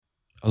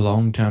A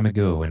long time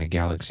ago in a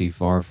galaxy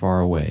far,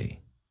 far away.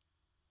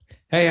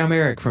 Hey, I'm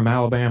Eric from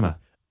Alabama.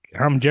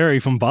 I'm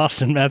Jerry from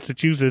Boston,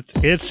 Massachusetts.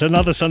 It's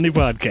another Sunday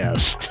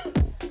podcast.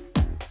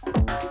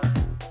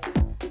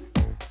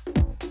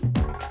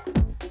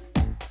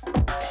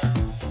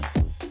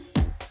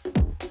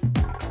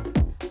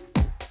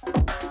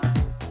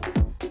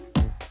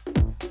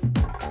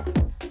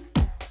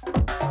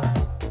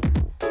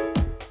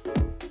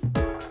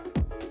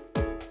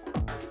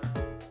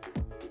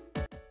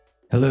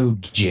 Hello,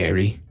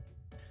 Jerry.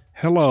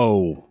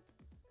 Hello,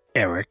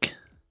 Eric.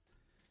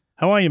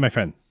 How are you, my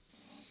friend?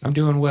 I'm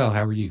doing well.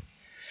 How are you?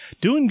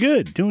 Doing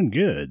good, doing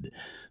good.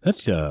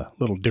 That's a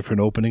little different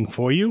opening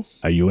for you.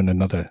 Are you in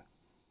another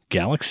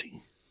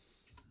galaxy?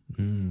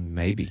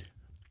 Maybe.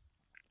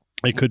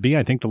 It could be.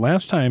 I think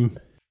last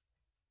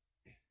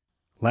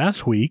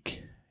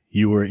week,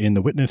 you were in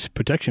the Witness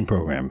Protection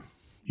Program.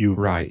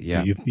 Right,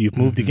 yeah. You've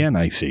moved again,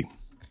 I see.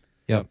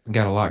 Yep,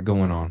 got a lot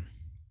going on.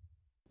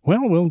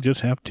 Well, we'll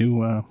just have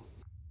to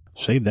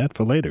save that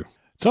for later.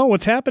 So,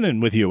 what's happening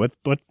with you? What's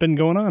been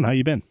going on? How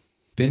you been?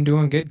 Been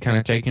doing good, kind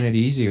of taking it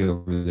easy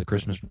over the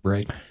Christmas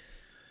break.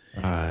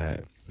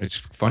 It's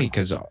funny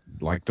because,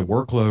 like, the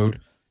workload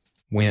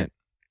went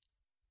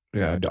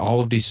all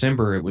of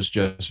December. It was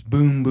just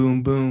boom,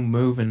 boom, boom,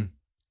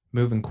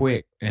 moving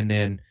quick. And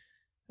then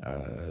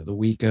the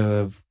week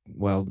of,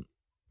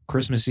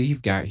 Christmas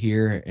Eve got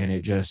here and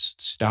it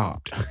just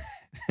stopped.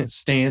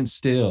 Stand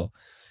still.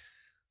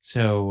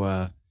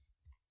 So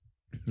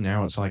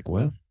now it's like,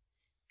 well,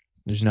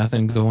 there's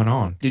nothing going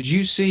on. Did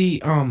you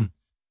see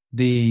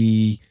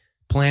the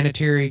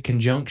planetary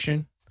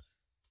conjunction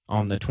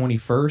on the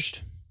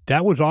 21st?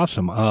 That was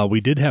awesome. We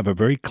did have a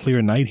very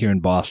clear night here in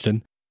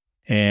Boston,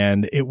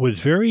 and it was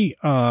very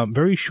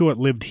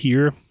short-lived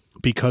here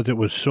because it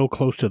was so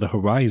close to the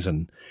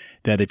horizon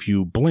that if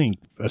you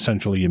blinked,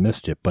 essentially you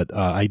missed it. But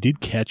I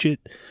did catch it.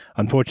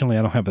 Unfortunately,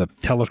 I don't have a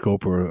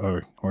telescope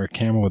or a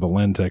camera with a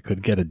lens that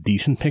could get a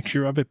decent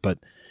picture of it. But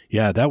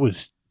yeah, that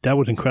was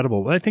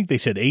incredible. I think they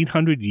said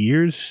 800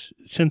 years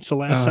since the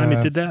last time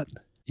it did that.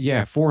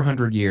 Yeah,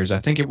 400 years. I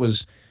think it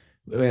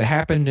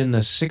happened in the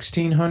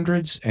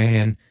 1600s,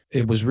 and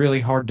it was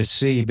really hard to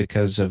see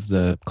because of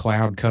the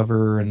cloud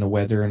cover and the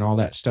weather and all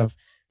that stuff.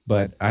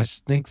 But I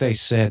think they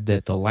said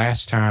that the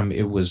last time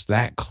it was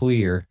that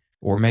clear,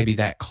 or maybe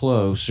that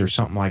close or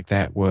something like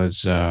that,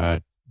 was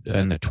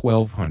in the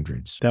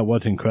 1200s. That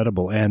was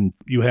incredible. And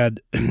you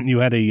had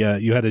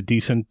a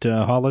decent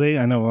holiday.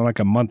 I know, like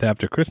a month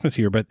after Christmas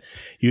here, but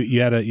you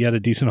had a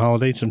decent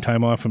holiday, some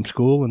time off from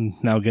school, and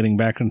now getting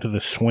back into the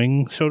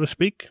swing, so to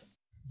speak.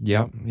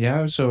 Yep.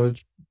 Yeah. So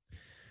it's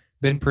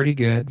been pretty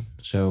good.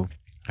 So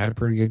had a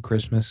pretty good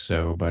Christmas.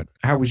 So, but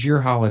how was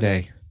your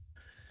holiday?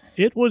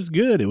 It was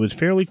good. It was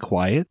fairly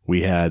quiet.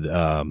 We had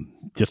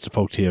just the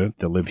folks here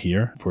that live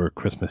here for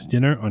Christmas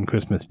dinner on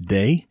Christmas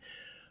Day.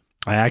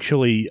 I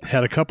actually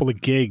had a couple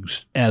of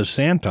gigs as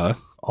Santa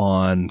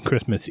on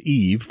Christmas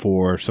Eve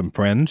for some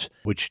friends,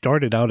 which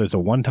started out as a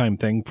one-time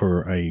thing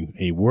for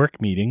a work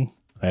meeting.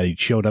 I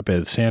showed up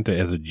as Santa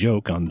as a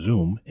joke on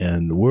Zoom,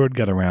 and the word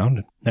got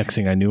around. Next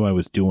thing I knew, I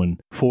was doing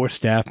 4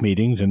 staff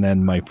meetings, and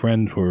then my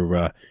friends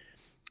were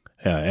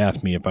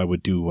asked me if I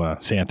would do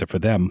Santa for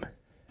them.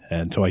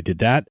 And so I did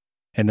that,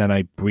 and then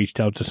I reached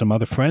out to some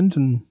other friends,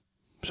 and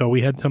so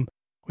we had some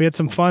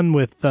fun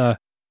with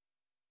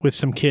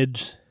some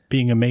kids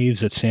being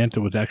amazed that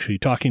Santa was actually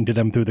talking to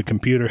them through the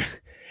computer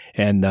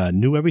and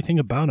knew everything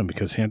about him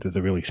because Santa's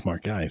a really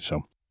smart guy.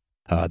 So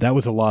that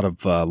was a lot of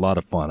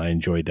fun. I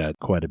enjoyed that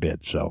quite a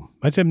bit. So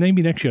I said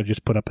maybe next year I'll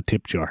just put up a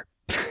tip jar.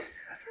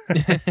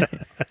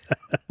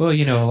 Well,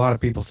 a lot of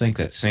people think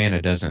that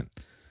Santa doesn't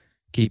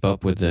keep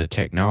up with the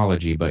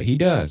technology, but he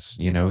does.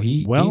 He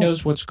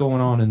knows what's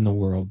going on in the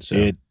world.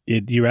 So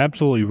you're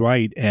absolutely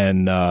right.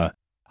 And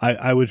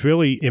I was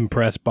really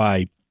impressed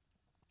by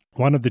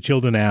one of the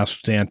children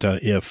asked Santa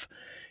if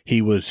he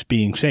was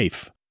being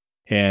safe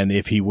and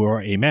if he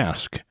wore a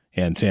mask.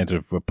 And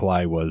Santa's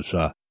reply was,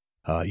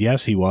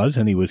 yes, he was,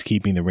 and he was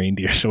keeping the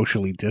reindeer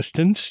socially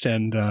distanced.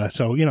 And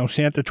so,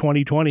 Santa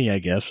 2020, I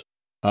guess.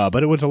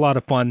 But it was a lot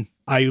of fun.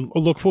 I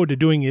look forward to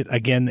doing it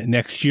again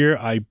next year.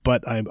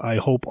 But I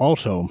hope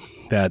also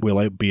that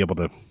we'll be able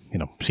to,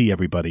 see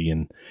everybody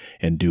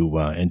and do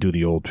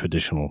the old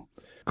traditional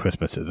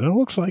Christmases. And it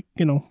looks like,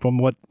 from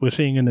what we're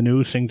seeing in the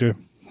news,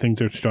 things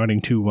are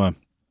starting to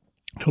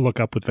look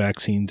up with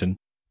vaccines and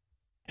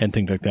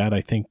things like that.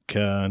 I think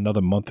another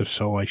month or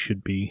so I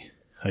should be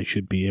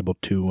able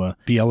to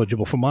be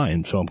eligible for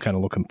mine. So I'm kind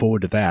of looking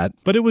forward to that.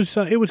 But it was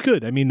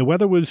good. I mean, the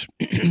weather was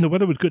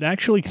good.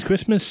 Actually,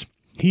 Christmas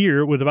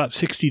here was about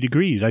 60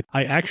 degrees.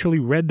 I actually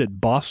read that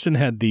Boston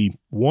had the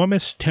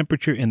warmest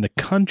temperature in the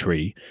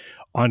country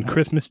on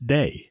Christmas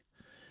Day.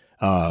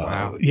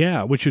 Wow.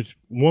 Yeah, which is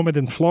warmer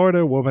than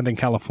Florida, warmer than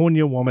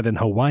California, warmer than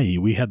Hawaii.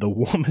 We had the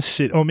warmest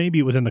city, or maybe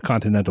it was in the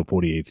continental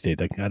 48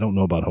 state. I don't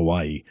know about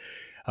Hawaii.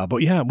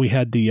 But yeah, we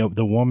had the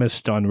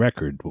warmest on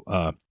record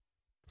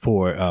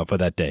for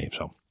that day.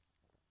 So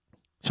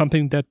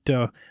something that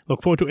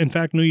look forward to. In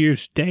fact, New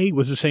Year's Day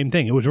was the same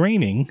thing. It was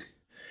raining.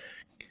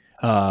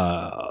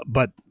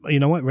 But you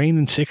know what? Rain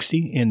and 60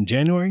 in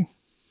January,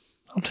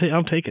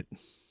 I'll take it.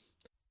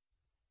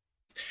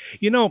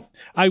 You know,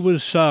 I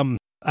was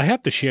I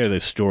have to share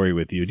this story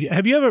with you.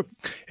 Have you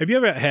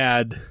ever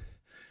had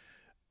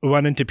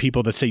run into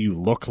people that say you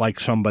look like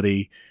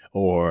somebody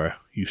or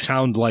you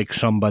sound like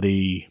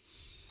somebody?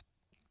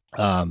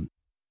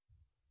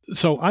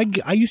 So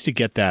I used to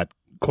get that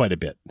quite a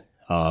bit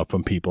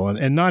from people,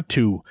 and not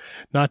to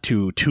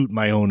toot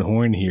my own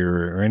horn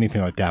here or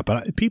anything like that,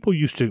 but people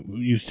used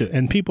to,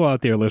 and people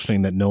out there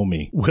listening that know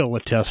me will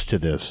attest to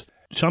this.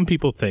 Some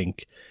people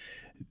think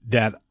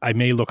that I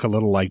may look a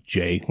little like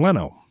Jay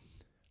Leno.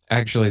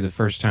 Actually, the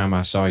first time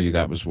I saw you,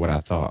 that was what I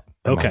thought.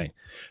 Okay.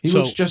 He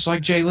looks just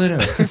like Jay Leno.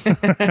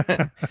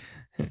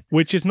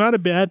 Which is not a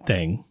bad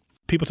thing.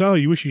 People say, oh,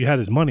 you wish you had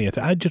his money.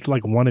 I just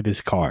like one of his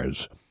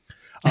cars.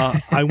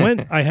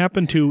 I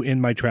happened to,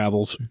 in my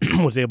travels,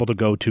 was able to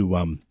go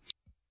to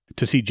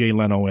see Jay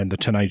Leno and the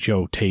Tonight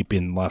Show tape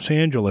in Los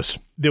Angeles.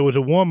 There was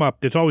a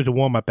warm-up. There's always a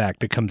warm-up act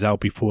that comes out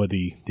before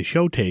the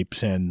show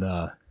tapes, and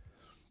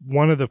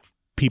one of the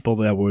people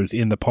that was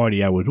in the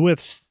party I was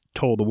with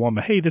told the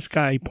woman, hey, this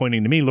guy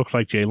pointing to me looks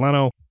like Jay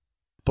Leno,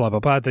 blah, blah,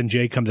 blah. Then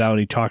Jay comes out and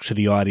he talks to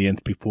the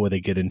audience before they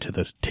get into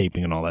the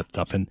taping and all that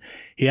stuff. And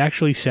he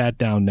actually sat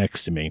down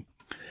next to me.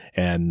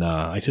 And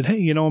I said,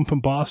 hey, I'm from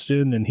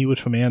Boston. And he was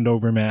from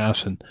Andover,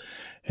 Mass. And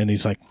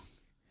he's like,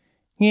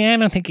 yeah, I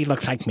don't think he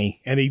looks like me.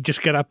 And he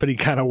just got up and he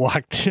kind of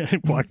walked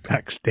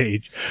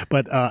backstage.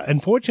 But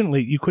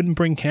unfortunately, you couldn't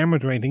bring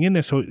cameras or anything in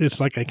there, so it's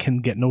like I can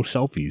get no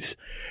selfies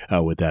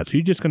with that. So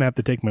you're just going to have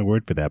to take my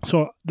word for that.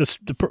 So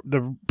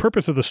the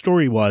purpose of the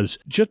story was,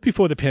 just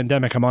before the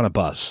pandemic, I'm on a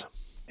bus.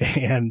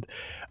 And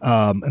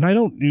I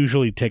don't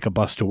usually take a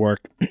bus to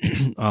work,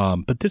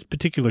 but this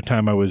particular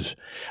time I was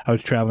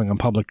traveling on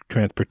public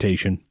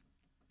transportation.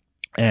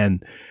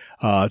 And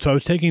so I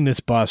was taking this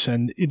bus,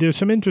 and there's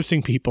some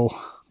interesting people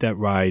that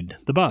ride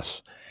the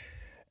bus.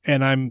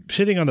 And I'm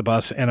sitting on the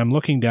bus, and I'm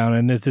looking down,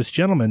 and there's this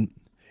gentleman,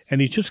 and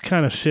he's just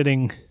kind of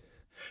sitting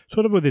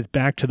sort of with his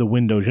back to the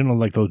windows,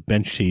 like those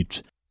bench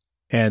seats.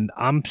 And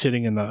I'm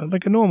sitting in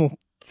like a normal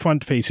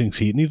front-facing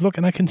seat, and he's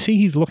looking. I can see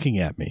he's looking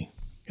at me,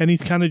 and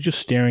he's kind of just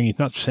staring. He's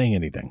not saying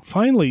anything.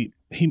 Finally,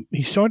 he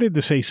started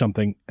to say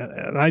something,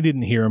 and I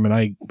didn't hear him, and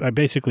I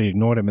basically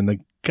ignored him. And the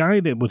guy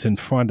that was in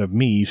front of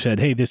me said,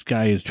 hey, this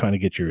guy is trying to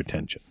get your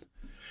attention.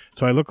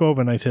 So I look over,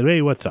 and I said,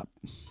 hey, what's up?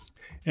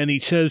 And he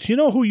says, you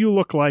know who you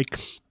look like?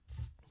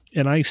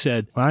 And I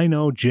said, I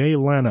know, Jay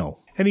Leno.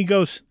 And he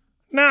goes,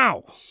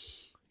 no,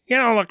 you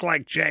don't look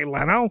like Jay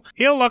Leno.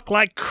 You look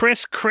like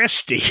Chris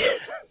Christie.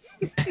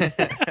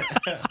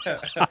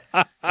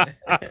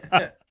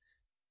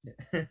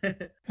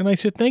 And I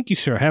said, thank you,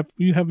 sir. Have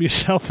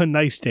yourself a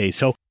nice day.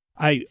 So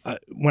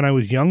when I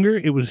was younger,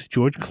 it was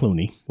George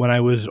Clooney. When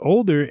I was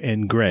older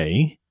and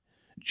gray,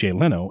 Jay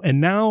Leno. And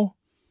now,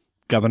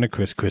 Governor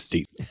Chris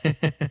Christie.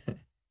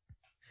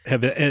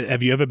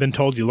 Have you ever been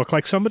told you look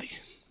like somebody?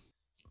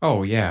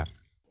 Oh, yeah.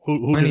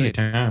 Who Plenty of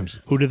times.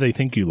 Who do they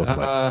think you look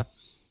like?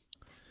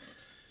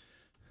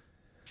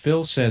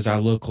 Phil says I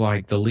look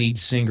like the lead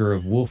singer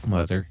of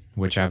Wolfmother,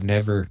 which I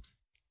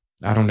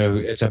don't know.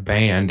 It's a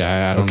band.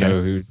 I don't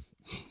know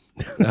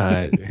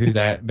who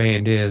that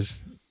band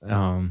is.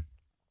 I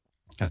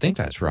think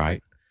that's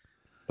right.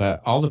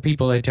 But all the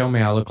people they tell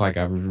me I look like,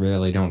 I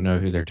really don't know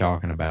who they're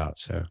talking about,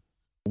 so.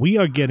 We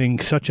are getting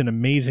such an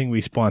amazing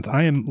response.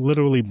 I am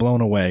literally blown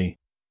away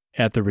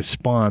at the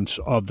response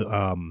of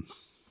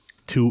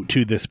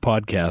to this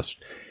podcast.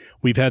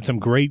 We've had some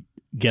great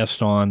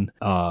guests on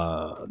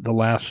the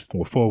last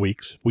 4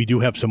 weeks. We do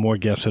have some more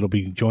guests that'll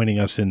be joining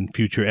us in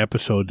future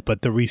episodes,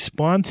 but the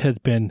response has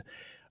been,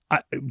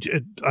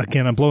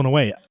 again, I'm blown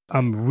away.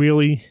 I'm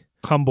really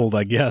humbled,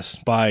 I guess,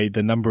 by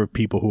the number of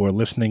people who are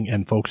listening,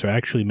 and folks are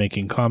actually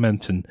making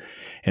comments and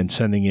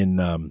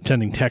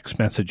sending text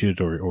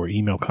messages or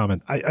email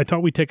comments. I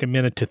thought we'd take a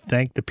minute to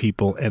thank the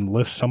people and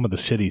list some of the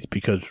cities,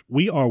 because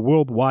we are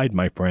worldwide,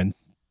 my friend.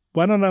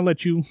 Why don't I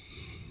let you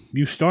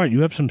start?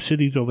 You have some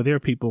cities over there,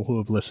 people who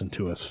have listened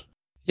to us.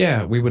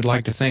 Yeah, we would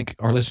like to thank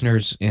our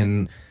listeners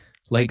in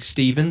Lake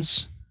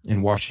Stevens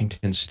in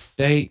Washington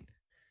State,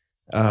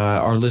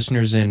 our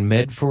listeners in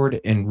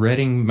Medford and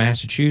Reading,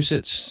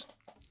 Massachusetts,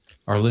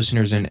 our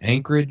listeners in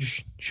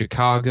Anchorage,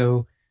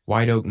 Chicago,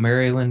 White Oak,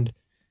 Maryland,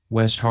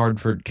 West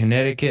Hartford,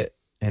 Connecticut,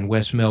 and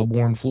West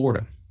Melbourne,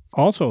 Florida.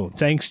 Also,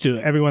 thanks to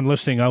everyone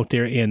listening out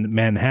there in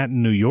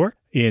Manhattan, New York,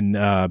 in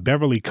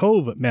Beverly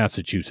Cove,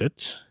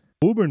 Massachusetts,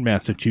 Woburn,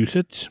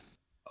 Massachusetts.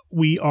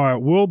 We are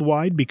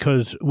worldwide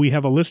because we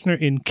have a listener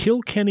in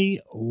Kilkenny,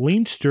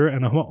 Leinster,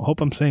 and I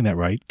hope I'm saying that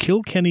right,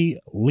 Kilkenny,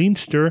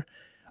 Leinster,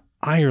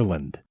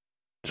 Ireland.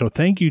 So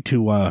thank you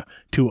to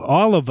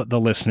all of the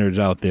listeners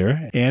out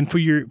there, and for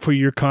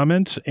your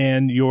comments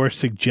and your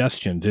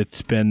suggestions.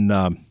 It's been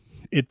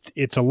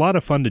it's a lot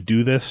of fun to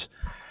do this.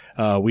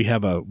 We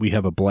have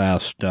a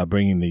blast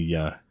bringing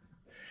the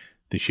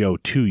show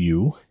to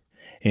you,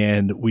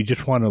 and we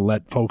just want to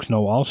let folks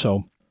know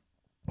also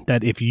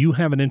that if you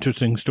have an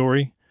interesting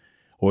story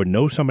or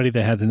know somebody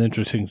that has an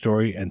interesting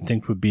story and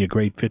think would be a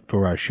great fit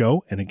for our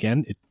show, and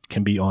again, it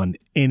can be on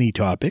any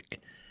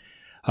topic.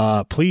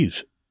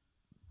 Please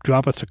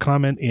drop us a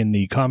comment in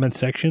the comment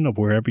section of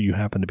wherever you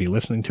happen to be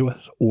listening to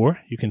us, or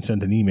you can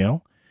send an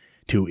email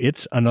to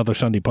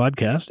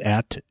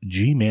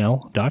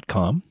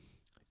itsanothersunday.podcast@gmail.com.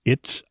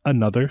 It's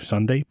Another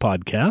Sunday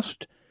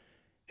Podcast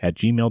at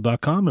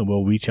gmail.com, and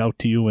we'll reach out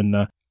to you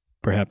and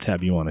perhaps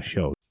have you on a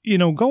show.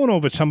 Going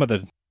over some of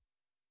the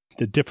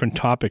different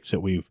topics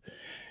that we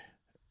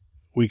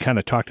kind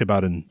of talked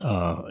about in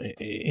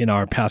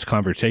our past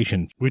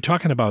conversation. You were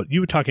talking about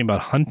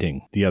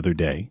hunting the other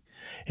day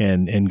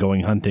and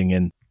going hunting,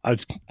 and I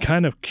was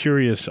kind of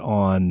curious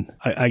on,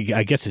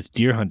 I guess it's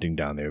deer hunting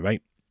down there,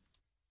 right?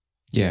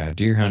 Yeah,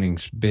 deer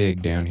hunting's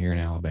big down here in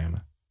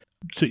Alabama.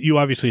 So you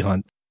obviously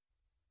hunt.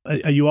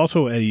 Are you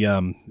also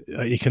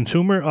a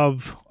consumer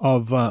of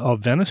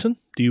venison?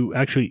 Do you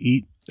actually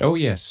eat? Oh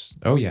yes,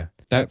 oh yeah.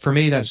 That for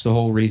me, that's the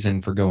whole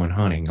reason for going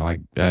hunting. Like,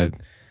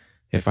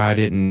 if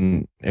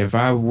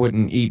I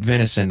wouldn't eat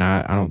venison,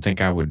 I don't think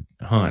I would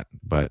hunt.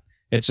 But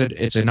it's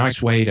a nice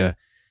way to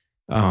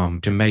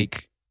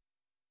make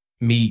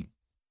meat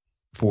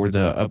for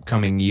the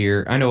upcoming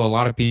year. I know a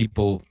lot of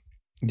people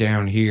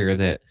down here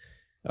that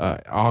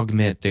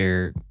augment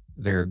their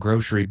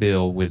grocery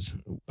bill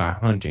by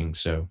hunting.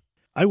 So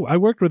I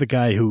worked with a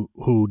guy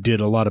who did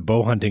a lot of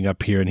bow hunting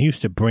up here, and he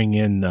used to bring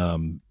in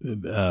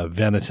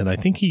venison. I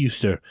think he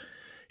used to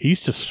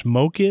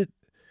smoke it,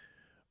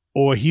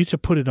 or he used to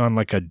put it on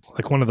like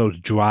one of those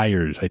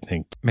dryers, I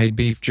think. Made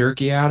beef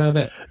jerky out of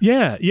it?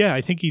 Yeah,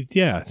 I think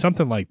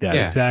something like that,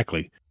 yeah.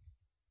 Exactly.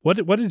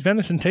 What does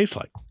venison taste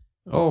like?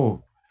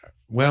 Oh,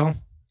 well,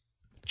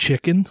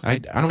 chicken? I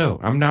don't know.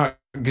 I'm not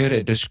good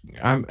at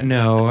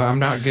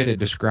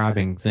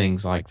describing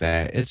things like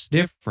that. It's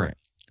different.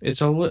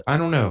 I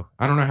don't know.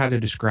 I don't know how to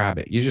describe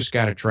it. You just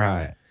got to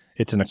try it.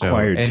 It's an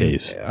acquired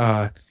taste.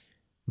 I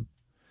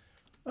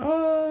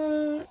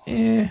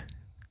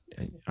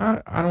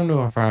don't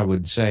know if I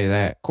would say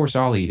that. Of course,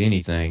 I'll eat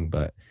anything,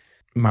 but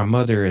my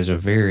mother is a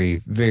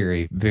very,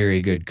 very,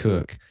 very good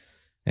cook,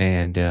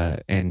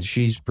 and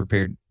she's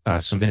prepared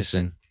some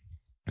venison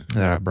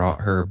that I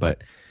brought her,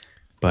 but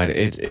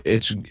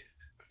it's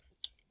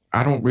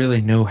I don't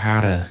really know how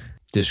to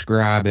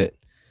describe it.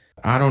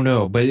 I don't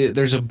know, but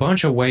there's a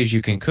bunch of ways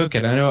you can cook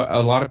it. I know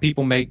a lot of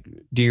people make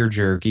deer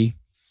jerky.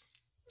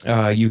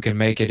 You can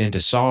make it into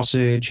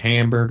sausage,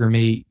 hamburger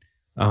meat,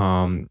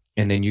 and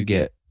then you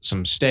get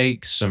some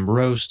steaks, some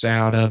roasts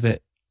out of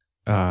it.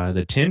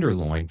 The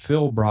tenderloin.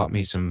 Phil brought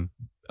me some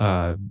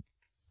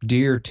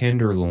deer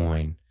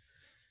tenderloin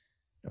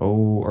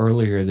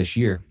earlier this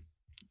year,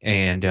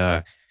 and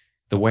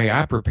the way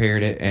I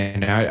prepared it,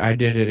 and I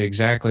did it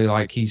exactly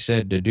like he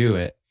said to do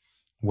it,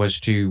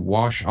 was to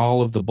wash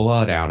all of the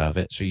blood out of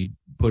it. So you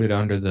put it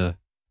under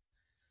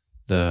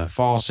the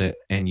faucet,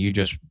 and you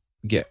just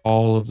get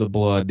all of the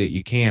blood that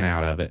you can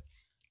out of it,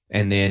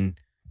 and then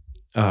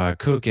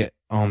cook it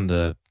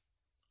on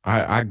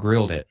I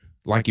grilled it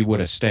like you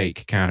would a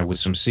steak, kind of with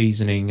some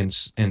seasoning and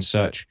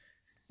such,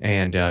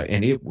 and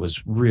it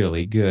was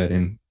really good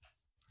and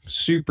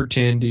super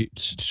tender,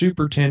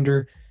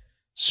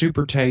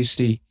 super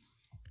tasty.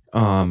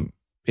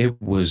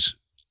 It was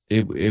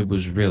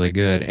really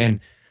good. And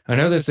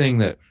another thing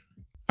that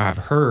I've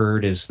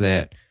heard is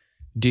that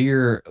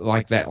deer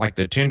like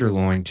the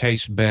tenderloin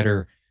tastes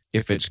better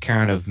if it's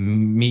kind of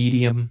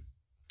medium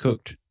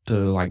cooked to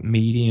like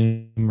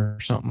medium or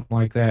something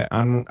like that.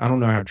 I don't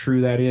know how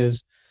true that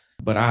is,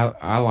 but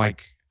I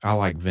like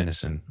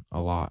venison a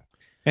lot.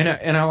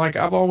 And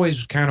I've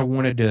always kind of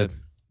wanted to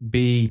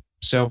be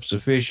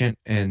self-sufficient,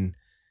 and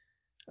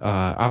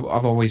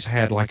I've always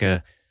had like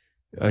a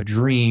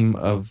dream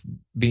of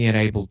being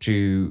able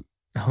to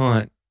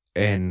hunt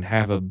and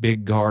have a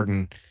big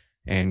garden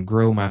and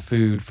grow my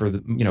food for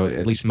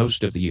at least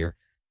most of the year,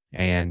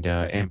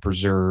 and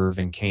preserve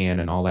and can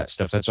and all that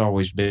stuff. That's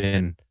always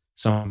been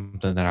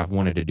something that I've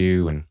wanted to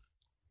do. And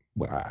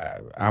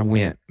I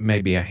went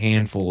maybe a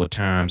handful of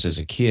times as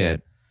a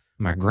kid.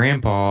 My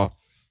grandpa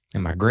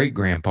and my great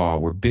grandpa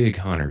were big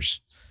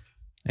hunters,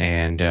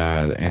 and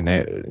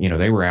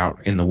they were out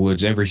in the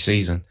woods every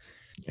season.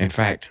 In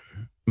fact,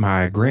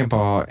 my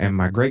grandpa and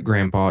my great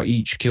grandpa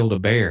each killed a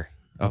bear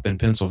up in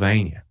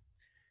Pennsylvania.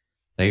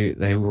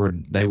 They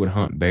would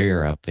hunt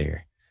bear up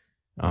there.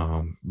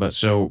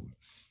 But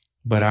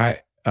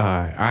I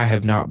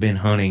have not been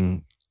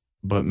hunting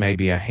but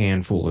maybe a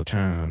handful of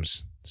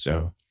times.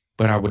 So,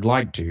 but I would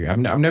like to. I've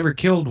never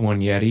killed one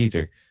yet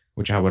either,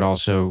 which I would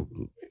also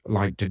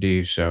like to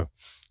do. So,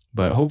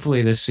 but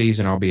hopefully this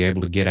season I'll be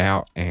able to get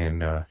out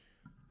and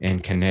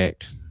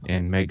connect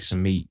and make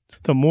some meat.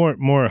 So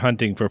more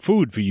hunting for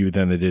food for you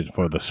than it is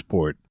for the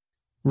sport.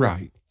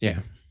 Right.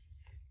 Yeah.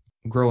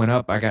 Growing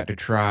up, I got to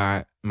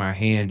try my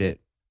hand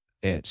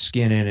at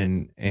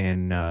skinning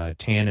and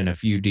tanning a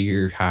few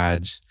deer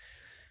hides.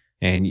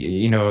 And,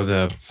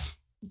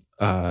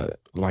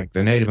 like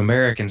the Native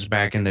Americans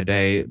back in the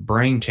day,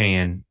 brain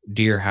tan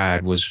deer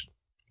hide was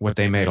what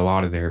they made a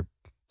lot of their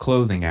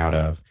clothing out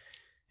of.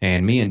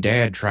 And me and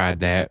Dad tried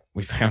that.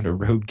 We found a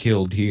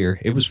roadkill deer.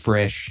 It was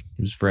fresh.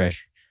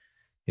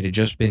 It had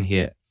just been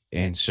hit.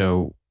 and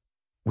so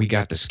we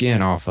got the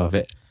skin off of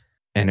it.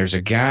 And there's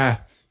a guy.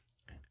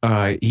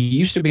 He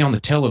used to be on the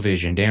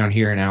television down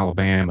here in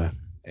Alabama,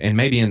 and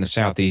maybe in the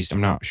Southeast.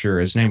 I'm not sure.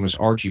 His name was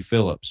Archie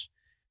Phillips,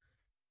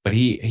 but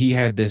he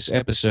had this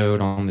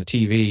episode on the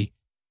TV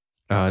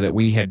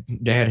that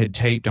Dad had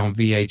taped on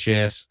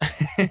VHS,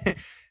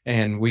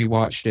 and we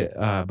watched it.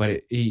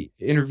 He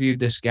interviewed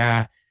this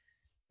guy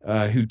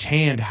who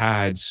tanned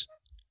hides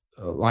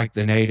like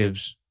the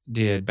natives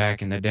did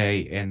back in the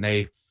day, and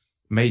they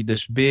made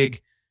this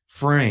big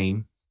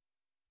frame,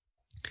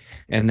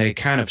 and they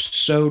kind of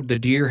sewed the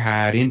deer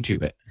hide into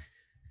it,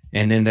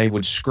 and then they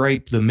would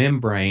scrape the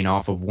membrane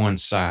off of one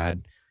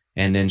side,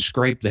 and then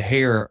scrape the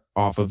hair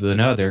off of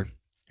another,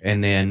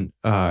 and then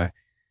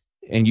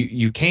and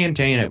you can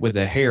tan it with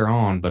the hair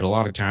on, but a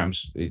lot of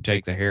times you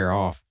take the hair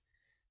off,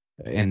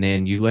 and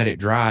then you let it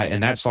dry,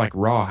 and that's like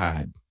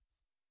rawhide.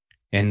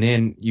 And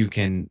then you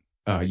kind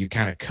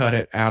of cut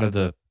it out of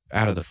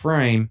the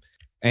frame,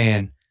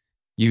 and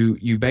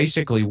you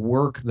basically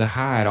work the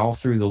hide all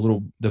through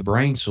the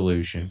brain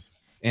solution,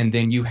 and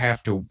then you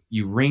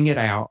wring it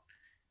out,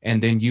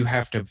 and then you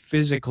have to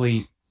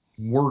physically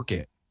work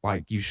it,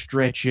 like you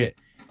stretch it,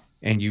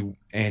 and you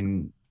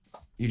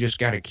just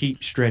got to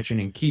keep stretching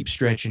and keep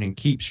stretching and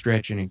keep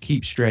stretching and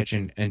keep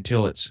stretching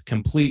until it's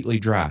completely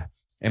dry.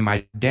 And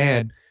my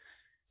dad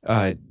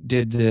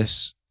did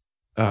this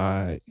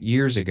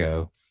years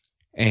ago,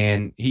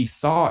 and he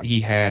thought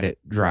he had it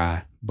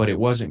dry, but it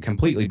wasn't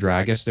completely dry.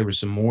 I guess there was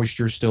some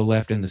moisture still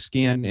left in the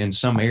skin in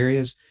some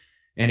areas,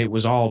 and it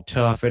was all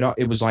tough.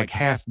 It was like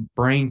half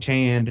brain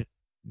tanned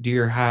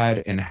deer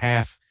hide and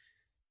half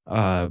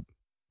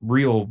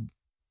real,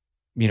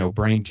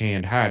 brain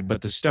tanned hide.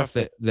 But the stuff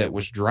that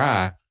was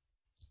dry,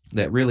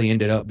 that really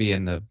ended up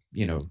being the,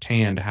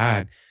 tanned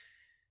hide,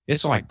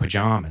 it's like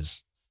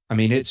pajamas. I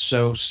mean, it's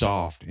so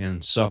soft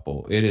and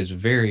supple.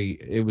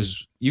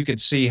 You could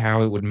see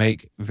how it would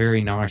make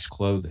very nice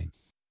clothing.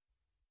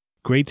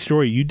 Great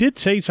story. You did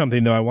say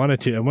something though. I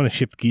want to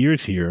shift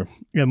gears here,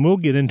 and we'll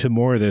get into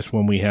more of this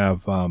when we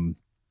have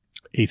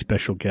a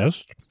special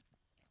guest,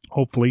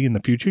 hopefully in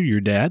the future,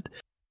 your dad,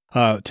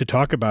 to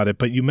talk about it.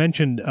 But you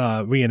mentioned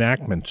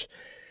reenactments.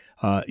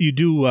 You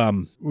do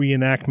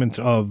reenactments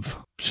of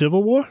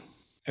Civil War?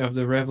 Of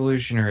the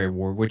Revolutionary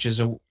War, which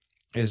is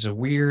a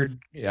weird,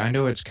 I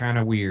know it's kind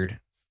of weird,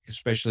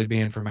 especially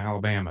being from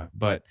Alabama.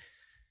 But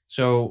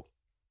so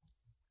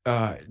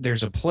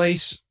there's a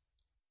place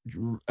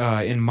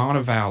in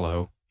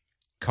Montevallo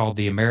called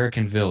the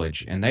American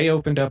Village, and they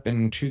opened up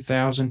in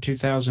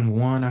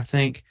 2001, I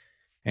think.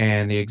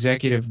 And the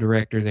executive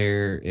director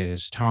there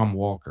is Tom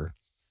Walker.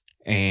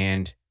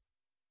 And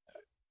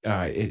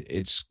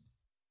it's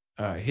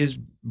his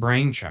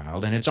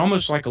brainchild, and it's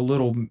almost like a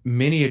little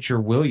miniature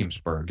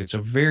Williamsburg. It's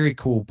a very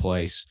cool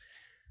place.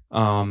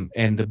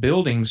 And the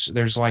buildings,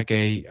 there's like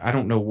I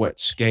don't know what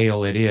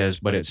scale it is,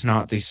 but it's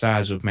not the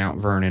size of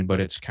Mount Vernon, but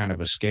it's kind of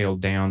a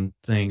scaled down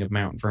thing of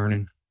Mount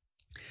Vernon.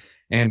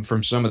 And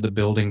from some of the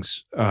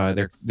buildings,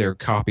 they're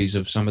copies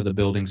of some of the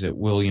buildings at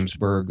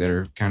Williamsburg that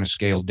are kind of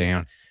scaled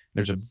down.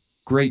 There's a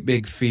great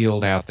big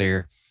field out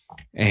there,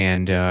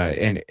 and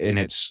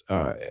it's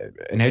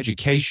an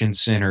education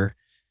center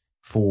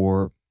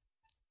for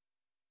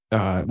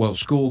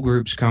school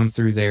groups come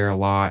through there a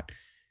lot,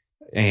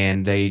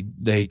 and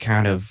they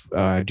kind of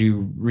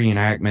do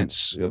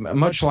reenactments,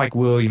 much like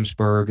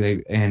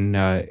Williamsburg.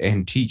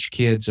 And teach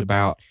kids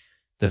about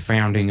the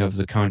founding of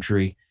the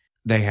country.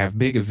 They have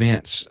big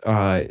events.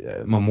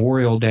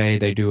 Memorial Day,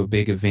 they do a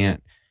big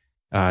event.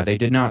 They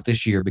did not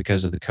this year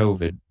because of the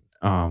COVID.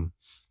 Or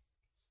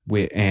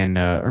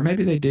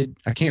maybe they did.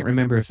 I can't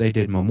remember if they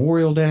did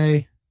Memorial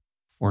Day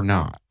or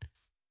not.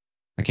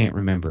 I can't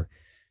remember.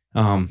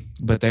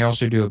 But they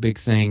also do a big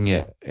thing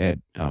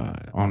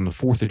on the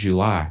 4th of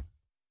July,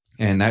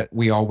 and that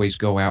we always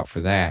go out for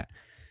that.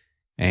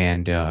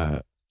 And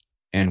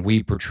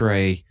we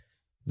portray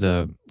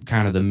the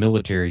kind of the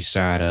military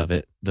side of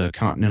it, the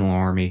Continental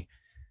Army.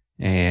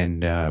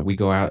 And we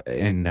go out,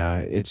 and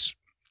it's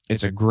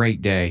a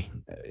great day,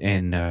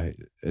 and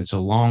it's a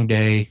long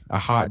day, a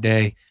hot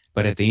day.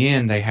 But at the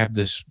end, they have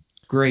this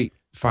great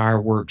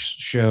fireworks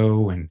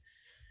show,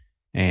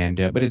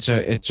 but it's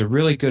a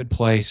really good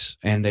place,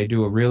 and they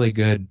do a really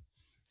good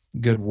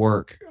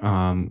work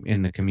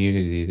in the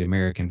community. The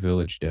American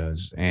Village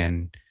does,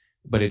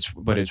 but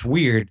it's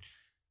weird.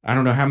 I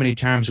don't know how many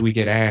times we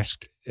get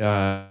asked,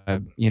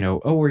 are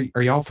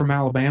y'all from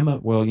Alabama?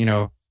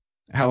 Well,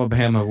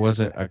 Alabama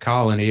wasn't a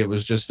colony; it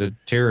was just a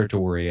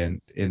territory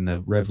in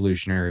the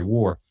Revolutionary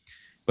War.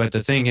 But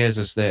the thing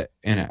is that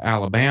in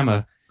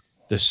Alabama,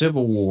 the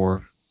Civil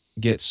War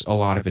gets a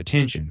lot of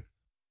attention.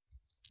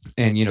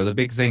 And, the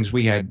big things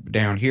we had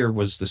down here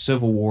was the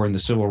Civil War and the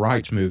Civil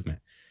Rights Movement.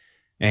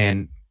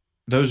 And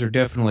those are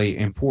definitely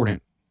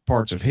important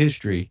parts of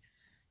history,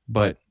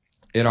 but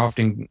it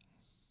often,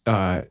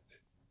 the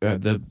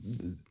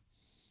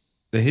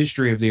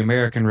history of the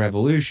American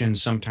Revolution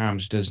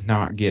sometimes does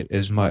not get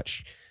as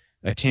much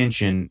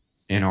attention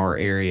in our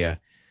area.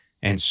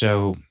 And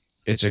so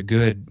it's a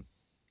good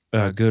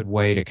a good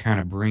way to kind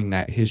of bring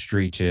that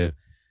history to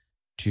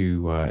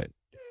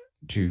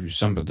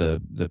some of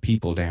the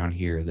people down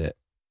here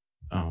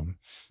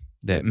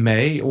that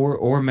may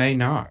or may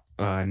not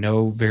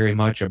know very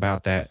much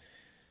about that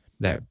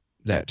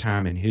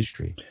time in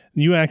history.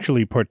 You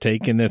actually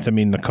partake in this? I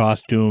mean, the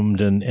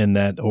costumes and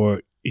that,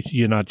 or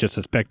you're not just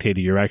a spectator,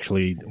 you're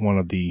actually one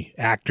of the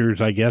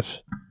actors, I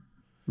guess?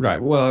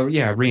 Right. Well,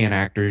 yeah,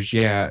 reenactors,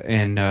 yeah.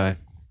 And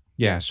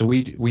yeah, so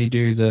we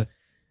do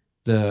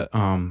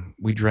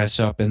we dress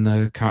up in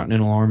the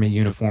Continental Army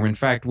uniform. In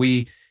fact,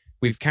 we've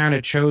kind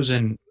of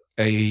chosen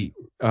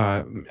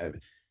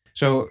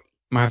so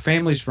my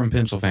family's from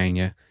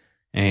Pennsylvania,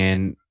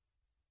 and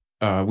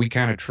we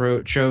kind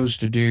of chose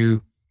to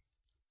do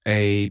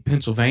a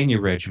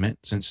Pennsylvania regiment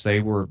since they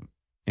were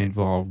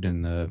involved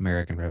in the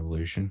American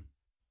Revolution.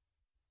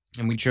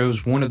 And we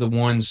chose one of the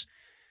ones,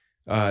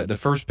 the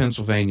 1st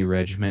Pennsylvania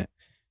Regiment,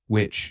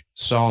 which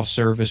saw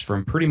service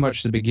from pretty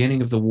much the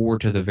beginning of the war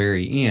to the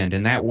very end.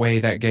 And that way,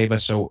 that gave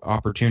us an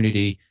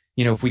opportunity,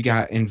 if we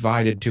got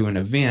invited to an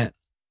event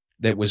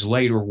that was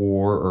later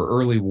war or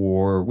early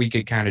war, we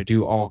could kind of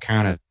do all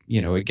kind of,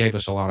 it gave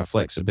us a lot of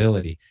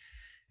flexibility.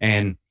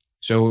 And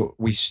so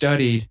we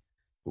studied,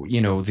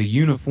 the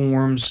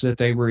uniforms that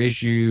they were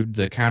issued,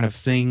 the kind of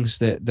things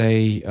that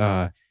they,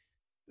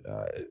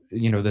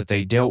 that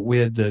they dealt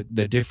with,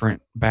 the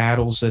different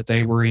battles that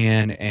they were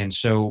in. And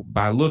so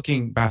by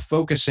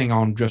focusing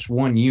on just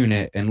one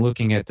unit and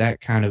looking at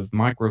that kind of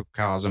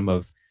microcosm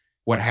of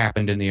what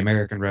happened in the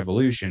American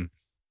Revolution,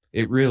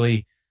 it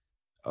really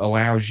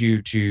allows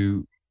you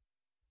to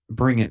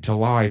bring it to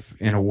life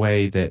in a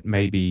way that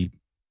maybe,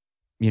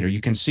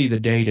 you can see the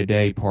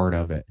day-to-day part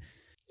of it,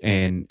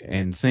 and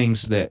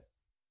things that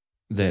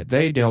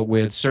they dealt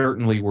with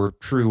certainly were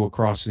true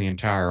across the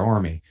entire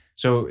army.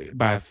 So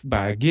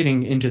by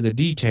getting into the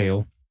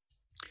detail,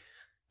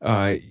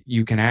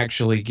 you can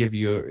actually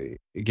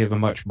give a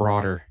much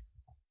broader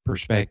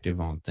perspective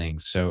on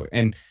things. So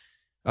and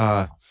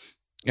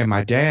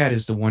my dad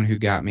is the one who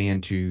got me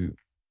into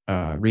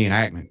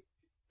reenactment.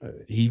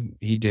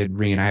 He did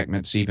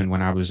reenactments even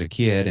when I was a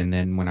kid, and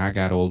then when I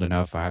got old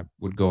enough, I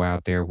would go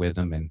out there with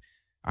him, and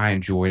I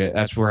enjoyed it.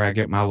 That's where I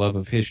get my love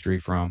of history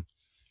from.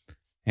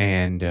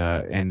 And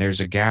there's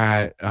a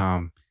guy,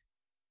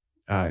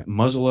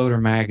 Muzzleloader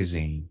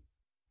Magazine,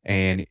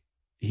 and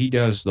he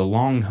does the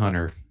Long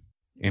Hunter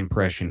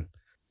impression.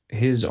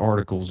 His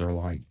articles are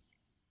like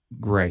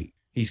great.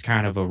 He's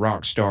kind of a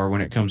rock star when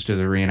it comes to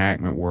the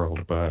reenactment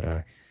world.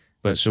 But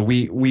so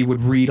we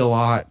would read a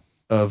lot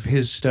of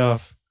his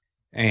stuff,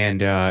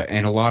 and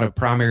a lot of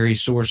primary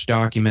source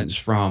documents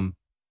from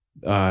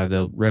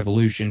the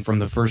Revolution, from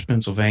the 1st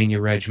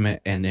Pennsylvania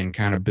Regiment, and then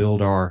kind of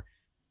build our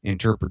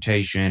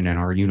interpretation and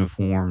our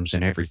uniforms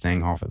and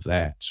everything off of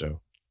that. So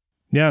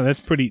yeah,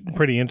 that's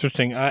pretty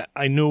interesting.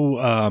 I know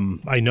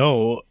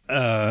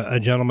a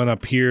gentleman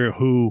up here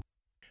who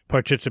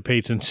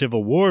participates in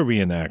Civil War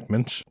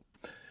reenactments.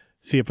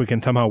 See if we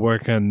can somehow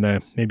work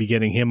on maybe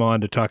getting him on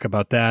to talk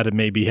about that, and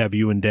maybe have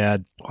you and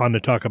Dad on to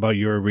talk about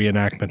your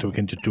reenactment. We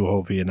can just do a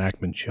whole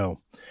reenactment show.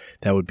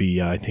 That would be,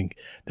 I think,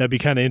 that'd be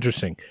kind of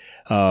interesting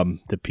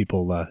that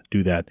people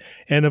do that.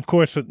 And of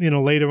course,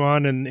 later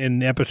on in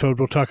the episode,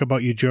 we'll talk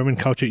about your German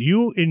culture.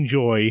 You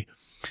enjoy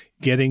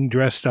getting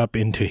dressed up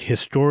into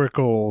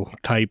historical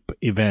type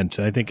events.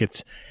 I think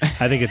it's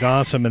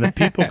awesome. And if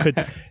people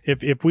could,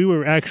 if we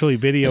were actually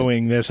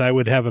videoing this, I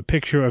would have a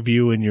picture of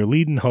you in your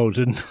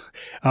Lederhosen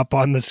up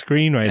on the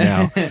screen right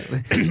now.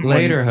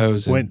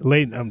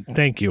 Lederhosen.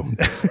 Thank you.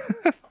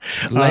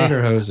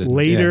 Lederhosen.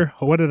 Later.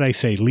 Yeah. What did I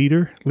say?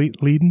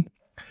 Lederhosen.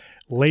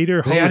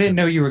 See, I didn't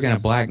know you were going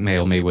to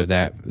blackmail me with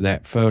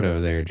that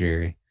photo there,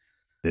 Jerry.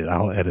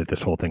 I'll edit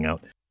this whole thing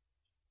out.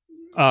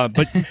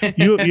 But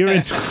you're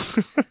in.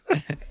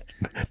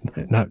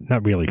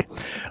 not really.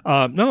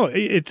 No,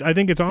 I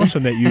think it's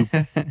awesome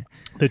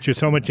that you're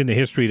so much into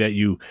history that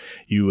you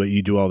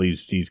do all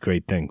these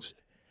great things.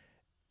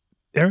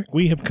 Eric,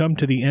 we have come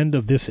to the end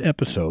of this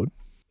episode.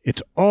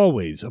 It's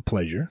always a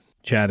pleasure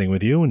chatting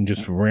with you and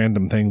just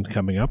random things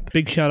coming up.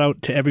 Big shout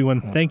out to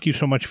everyone. Thank you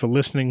so much for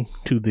listening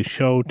to the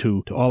show,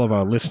 to all of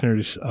our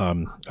listeners.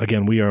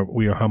 Again, we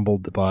are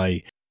humbled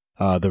by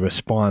the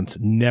response.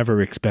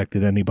 Never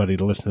expected anybody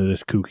to listen to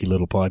this kooky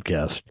little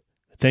podcast.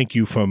 Thank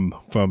you from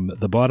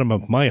the bottom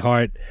of my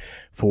heart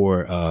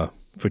for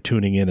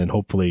tuning in, and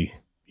hopefully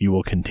you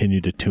will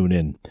continue to tune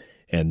in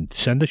and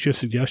send us your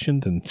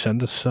suggestions and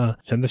send us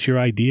your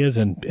ideas,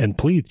 and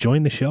please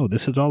join the show.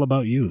 This is all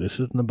about you. This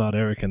isn't about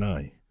Eric and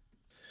I.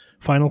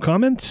 Final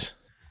comments?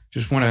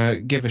 Just want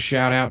to give a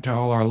shout out to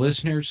all our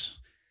listeners,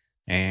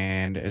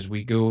 and as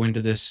we go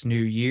into this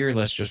new year,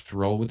 let's just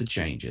roll with the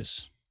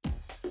changes.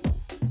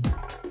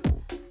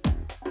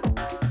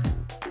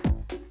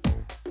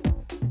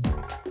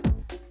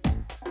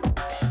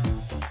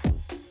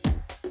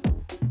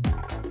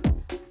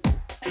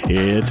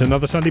 It's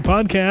Another Sunday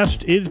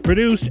Podcast is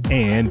produced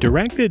and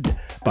directed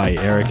by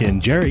Eric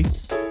and Jerry.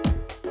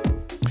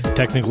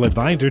 Technical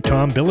advisor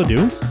Tom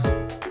Bilodeau.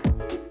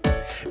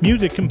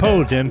 Music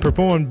composed and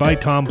performed by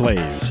Tom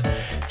Blaze.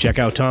 Check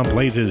out Tom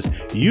Plays'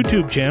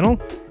 YouTube channel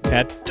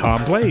at Tom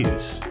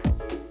Plays.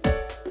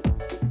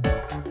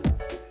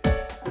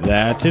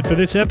 That's it for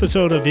this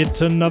episode of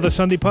It's Another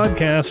Sunday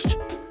Podcast.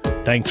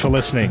 Thanks for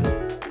listening.